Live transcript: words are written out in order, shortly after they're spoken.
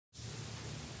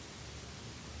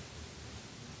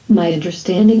My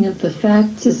understanding of the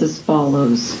facts is as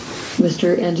follows.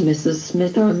 Mr. and Mrs.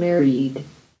 Smith are married.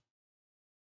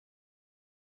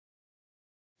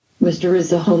 Mr.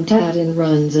 is a home dad and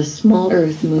runs a small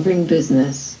earth-moving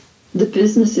business. The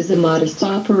business is a modest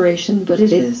operation, but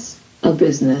it is a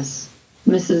business.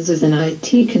 Mrs. is an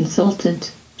IT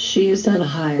consultant. She is on a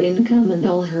high income and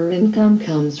all her income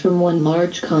comes from one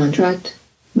large contract.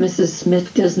 Mrs.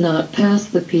 Smith does not pass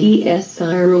the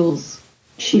PSI rules.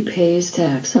 She pays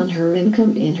tax on her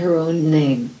income in her own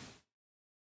name.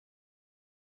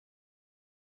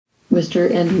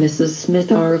 Mr. and Mrs.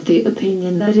 Smith are of the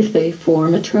opinion that if they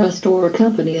form a trust or a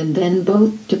company and then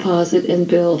both deposit and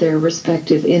bill their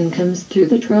respective incomes through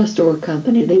the trust or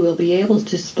company, they will be able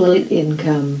to split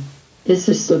income. This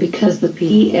is so because the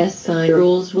PSI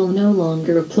rules will no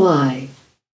longer apply.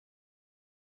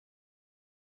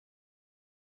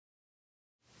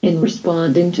 In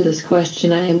responding to this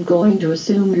question, I am going to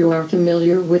assume you are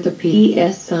familiar with the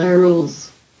PSI rules.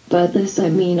 By this I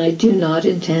mean I do not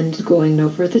intend going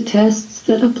over the tests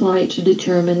that apply to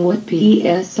determine what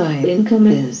PSI income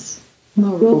is.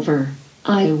 Moreover,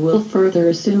 I will further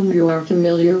assume you are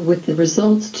familiar with the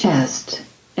results test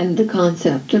and the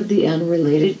concept of the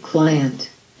unrelated client,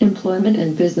 employment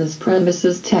and business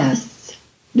premises tests.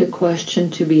 The question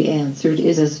to be answered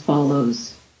is as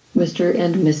follows. Mr.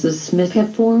 and Mrs. Smith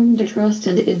have formed a trust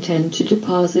and intend to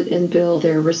deposit and bill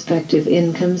their respective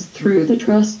incomes through the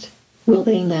trust. Will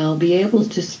they now be able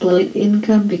to split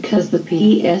income because the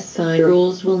PSI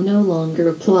rules will no longer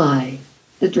apply?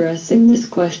 Addressing this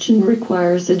question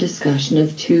requires a discussion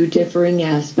of two differing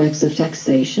aspects of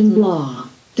taxation law.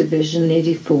 Division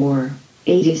 84,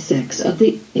 86 of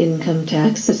the Income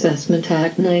Tax Assessment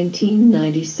Act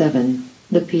 1997,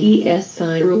 the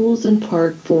PSI rules, and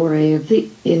Part 4A of the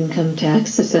Income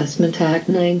Tax Assessment Act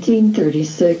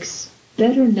 1936,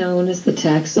 better known as the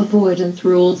tax avoidance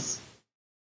rules.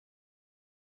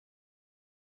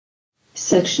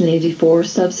 Section 84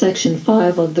 subsection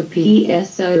 5 of the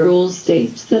PSI rules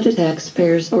states that a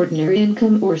taxpayer's ordinary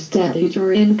income or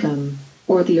statutory income,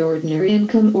 or the ordinary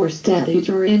income or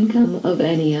statutory income of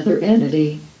any other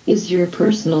entity, is your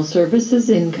personal services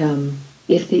income,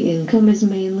 if the income is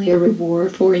mainly a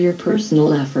reward for your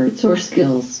personal efforts or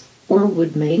skills, or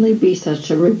would mainly be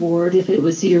such a reward if it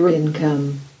was your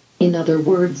income. In other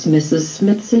words, Mrs.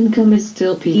 Smith's income is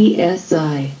still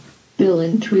PSI.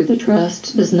 Billing through the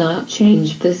trust does not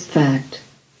change this fact,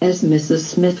 as Mrs.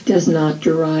 Smith does not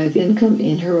derive income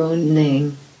in her own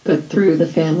name, but through the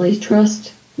family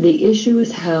trust. The issue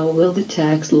is how will the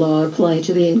tax law apply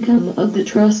to the income of the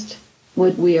trust?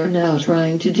 What we are now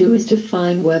trying to do is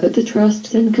define whether the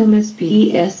trust's income is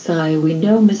PSI. We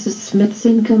know Mrs. Smith's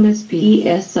income is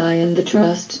PSI and the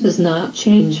trust does not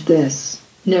change this.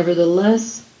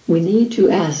 Nevertheless, we need to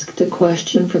ask the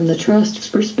question from the trust's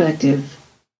perspective.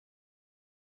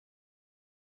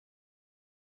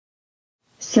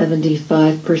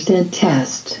 75%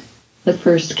 test. The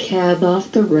first cab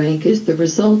off the rank is the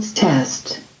results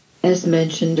test. As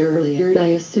mentioned earlier, I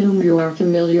assume you are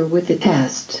familiar with the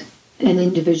test. An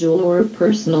individual or a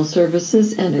personal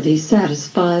services entity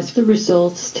satisfies the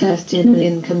results test in an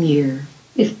income year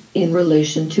if, in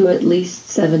relation to at least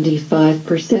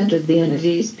 75% of the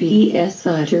entity's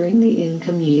PSI during the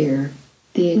income year,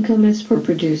 the income is for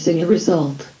producing a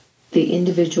result. The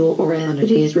individual or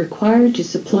entity is required to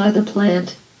supply the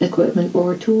plant, equipment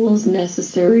or tools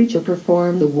necessary to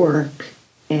perform the work,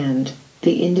 and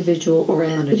the individual or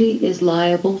entity is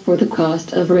liable for the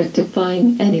cost of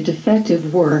rectifying any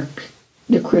defective work.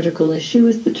 The critical issue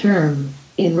is the term,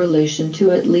 in relation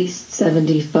to at least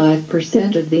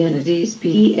 75% of the entity's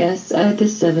PSI. The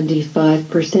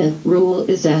 75% rule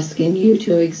is asking you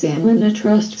to examine a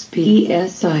trust's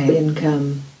PSI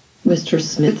income. Mr.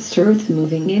 Smith's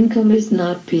earth-moving income is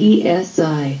not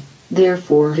PSI,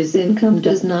 therefore his income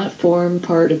does not form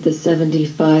part of the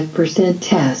 75%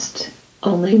 test.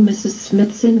 Only Mrs.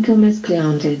 Smith's income is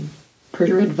counted.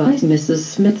 Per advice, Mrs.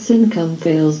 Smith's income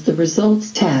fails the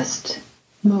results test.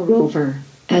 Moreover,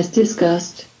 as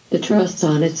discussed, the trust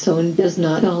on its own does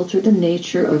not alter the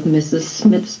nature of Mrs.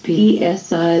 Smith's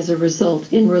PSI as a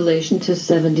result in relation to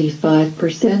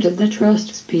 75% of the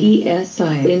trust's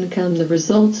PSI income. The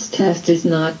results test is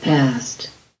not passed.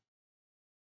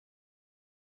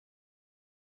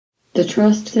 The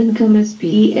trust's income is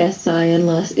PSI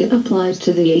unless it applies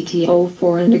to the ATO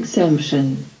for an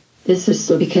exemption. This is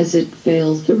so because it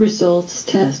fails the results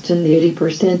test in the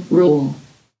 80% rule.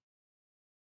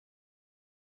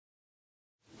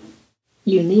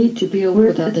 You need to be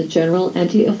aware that the general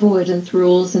anti-avoidance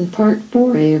rules in Part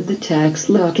 4A of the tax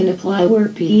law can apply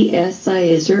where PSI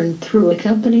is earned through a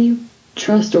company,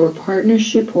 trust or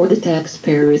partnership, or the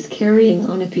taxpayer is carrying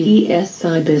on a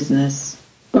PSI business.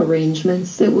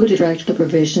 Arrangements that would attract the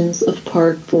provisions of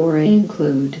Part 4A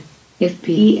include: if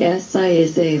PSI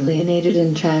is alienated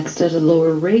and taxed at a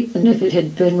lower rate than if it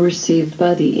had been received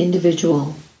by the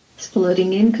individual,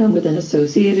 splitting income with an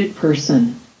associated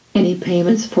person, any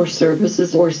payments for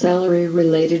services or salary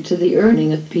related to the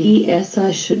earning of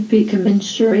PSI should be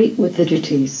commensurate with the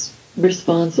duties,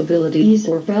 responsibilities,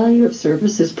 or value of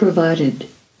services provided,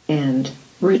 and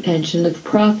retention of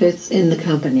profits in the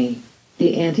company.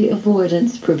 The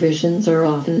anti-avoidance provisions are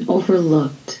often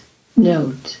overlooked.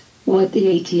 Note: what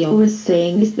the ATO is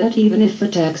saying is that even if a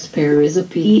taxpayer is a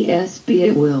PSB,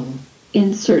 it will,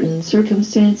 in certain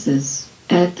circumstances,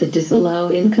 act to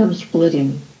disallow income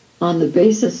splitting, on the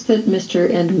basis that Mr.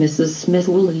 and Mrs. Smith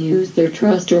will use their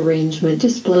trust arrangement to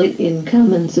split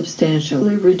income and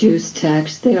substantially reduce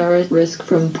tax. They are at risk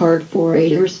from Part 4A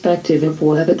irrespective of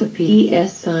whether the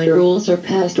PSI rules are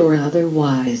passed or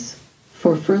otherwise.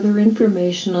 For further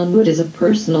information on what is a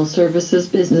personal services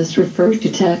business, refer to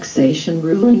Taxation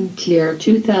Ruling TR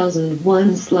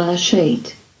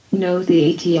 2001/8. Note: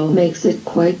 the ATO makes it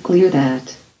quite clear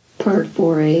that Part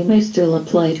 4A may still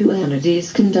apply to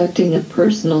entities conducting a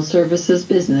personal services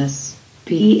business,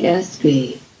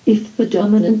 PSB, if the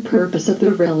dominant purpose of the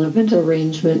relevant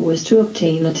arrangement was to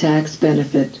obtain a tax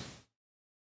benefit.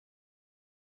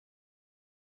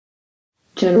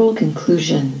 General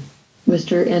conclusion: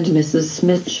 Mr. and Mrs.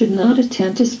 Smith should not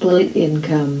attempt to split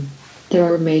income. There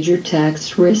are major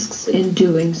tax risks in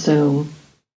doing so.